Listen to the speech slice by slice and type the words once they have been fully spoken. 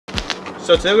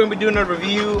So today we're going to be doing a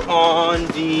review on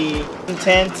the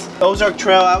Tent Ozark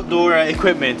Trail outdoor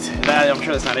equipment. I'm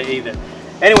sure that's not it either.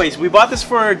 Anyways, we bought this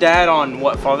for our dad on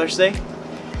what, Father's Day?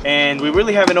 And we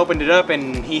really haven't opened it up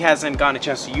and he hasn't gotten a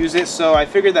chance to use it. So I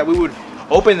figured that we would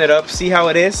open it up, see how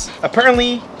it is.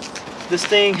 Apparently this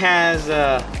thing has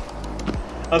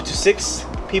up to 6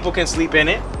 people can sleep in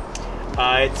it.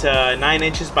 It's 9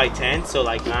 inches by 10, so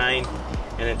like 9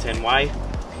 and then 10 wide.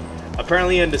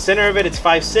 Apparently in the center of it, it's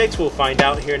 5'6". We'll find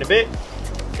out here in a bit.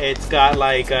 It's got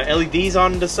like LEDs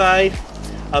on the side.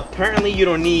 Apparently you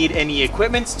don't need any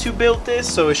equipment to build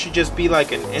this, so it should just be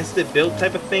like an instant build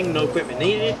type of thing, no equipment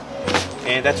needed.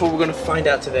 And that's what we're gonna find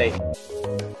out today.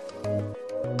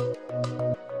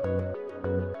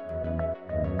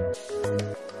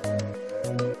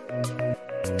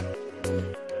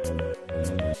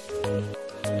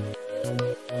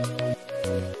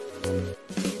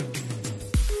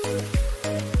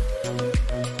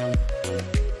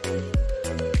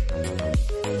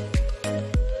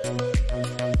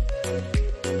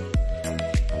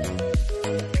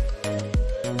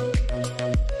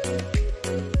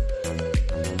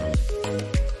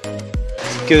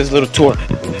 Give this a little tour.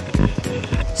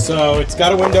 So it's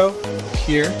got a window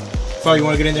here. So you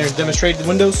want to get in there and demonstrate the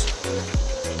windows.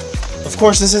 Of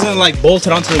course, this isn't like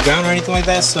bolted onto the ground or anything like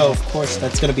that, so of course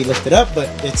that's going to be lifted up, but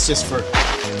it's just for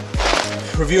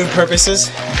reviewing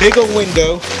purposes. Big old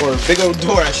window, or big old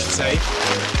door I should say.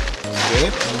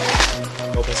 Good.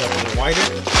 Opens up a little wider.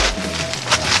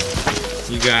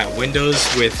 You got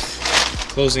windows with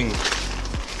closing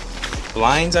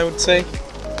blinds, I would say.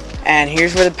 And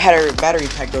here's where the battery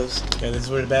pack goes. Yeah, this is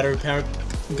where the battery pack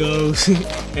goes.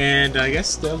 And I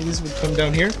guess the LEDs would come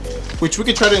down here, which we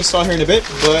could try to install here in a bit,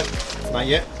 but not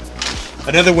yet.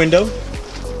 Another window.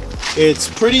 It's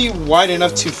pretty wide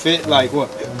enough to fit like what?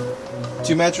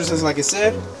 2 mattresses, like I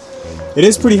said. It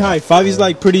is pretty high. Favi's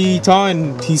like pretty tall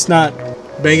and he's not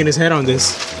banging his head on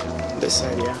this. This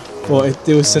side, yeah. Well, it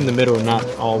was in the middle, not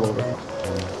all over.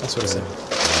 That's what I said.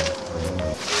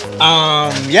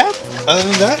 Yeah, other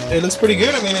than that, it looks pretty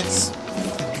good. I mean, it's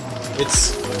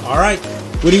all right.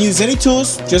 We didn't use any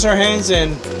tools, just our hands,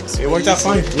 and it worked out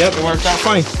fine. Yep, it worked out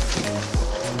fine.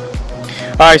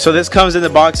 All right, so this comes in the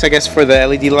box, I guess, for the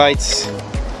LED lights.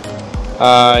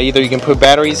 Either you can put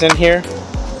batteries in here,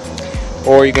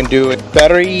 or you can do a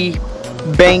battery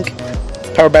bank,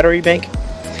 power battery bank.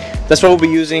 That's what we'll be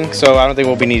using, so I don't think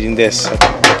we'll be needing this.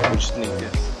 We'll just need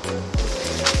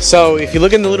this. So if you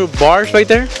look in the little bars right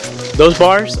there, those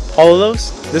bars, all of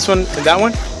those, this one and that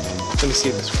one. Let me see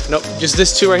this one. Nope, just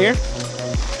this 2 right here.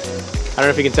 I don't know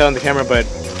if you can tell on the camera, but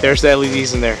there's the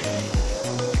LEDs in there.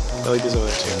 LEDs over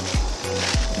there too.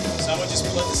 So I'm gonna just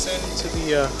plug this into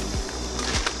the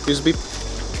USB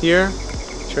here.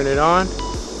 Turn it on.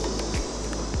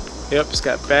 Yep, it's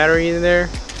got battery in there.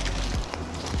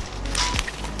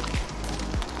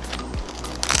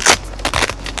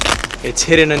 It's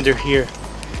hidden under here.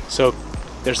 So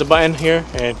there's a button here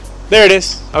and there it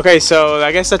is. Okay, so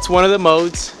I guess that's one of the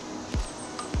modes,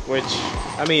 which,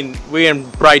 I mean, we're in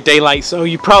bright daylight, so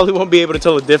you probably won't be able to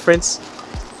tell the difference.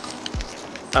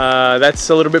 That's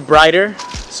a little bit brighter.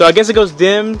 So I guess it goes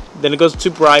dim, then it goes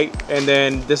too bright, and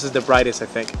then this is the brightest, I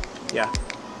think. Yeah.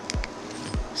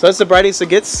 So that's the brightest it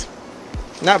gets.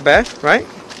 Not bad, right?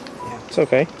 Yeah. It's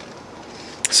okay.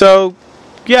 So,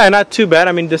 yeah, not too bad.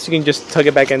 I mean, this you can just tuck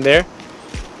it back in there.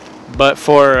 But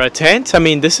for a tent, I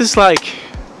mean, this is like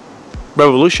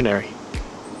revolutionary.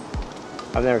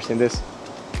 I've never seen this.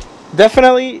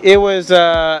 Definitely, it was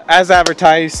as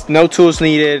advertised. No tools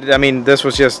needed. I mean, this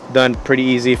was just done pretty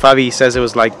easy. Favi says it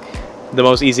was like the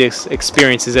most easiest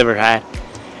experience he's ever had.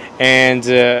 And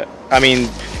I mean,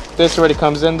 this already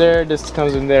comes in there. This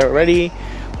comes in there already.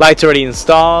 Lights already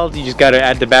installed. You just got to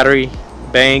add the battery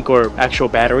bank or actual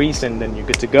batteries, and then you're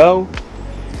good to go.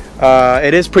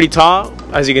 It is pretty tall,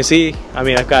 as you can see. I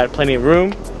mean, I've got plenty of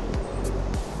room.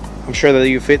 I'm sure that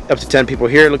you fit up to 10 people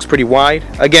here. It looks pretty wide.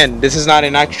 Again, this is not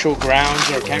an actual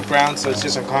grounds or campground, so it's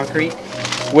just on concrete.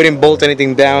 We didn't bolt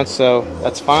anything down, so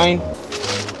that's fine.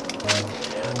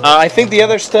 I think the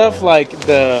other stuff, like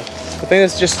the thing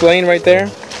that's just laying right there,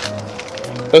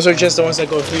 those are just the ones that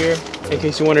go here in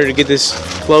case you wanted to get this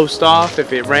closed off.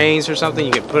 If it rains or something,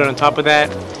 you can put it on top of that.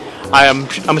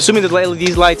 I'm assuming the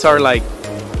LED lights are like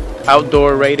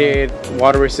outdoor rated,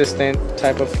 water resistant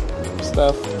type of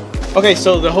stuff. Okay,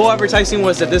 so the whole advertising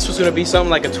was that this was going to be something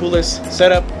like a toolless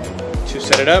setup to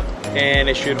set it up, and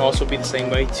it should also be the same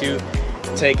way to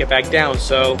take it back down.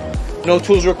 So no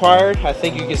tools required. I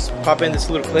think you just pop in these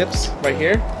little clips right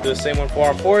here, do the same one for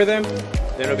all 4 of them,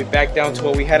 then it'll be back down to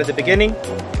what we had at the beginning.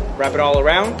 Wrap it all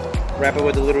around, wrap it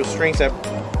with the little strings that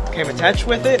came attached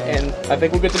with it, and I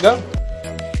think we're good to go.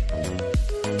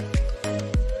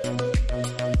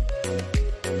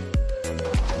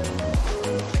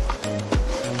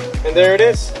 And there it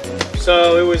is.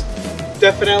 So it was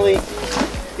definitely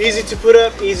easy to put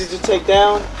up, easy to take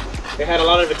down. It had a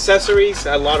lot of accessories,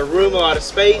 had a lot of room, a lot of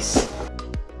space.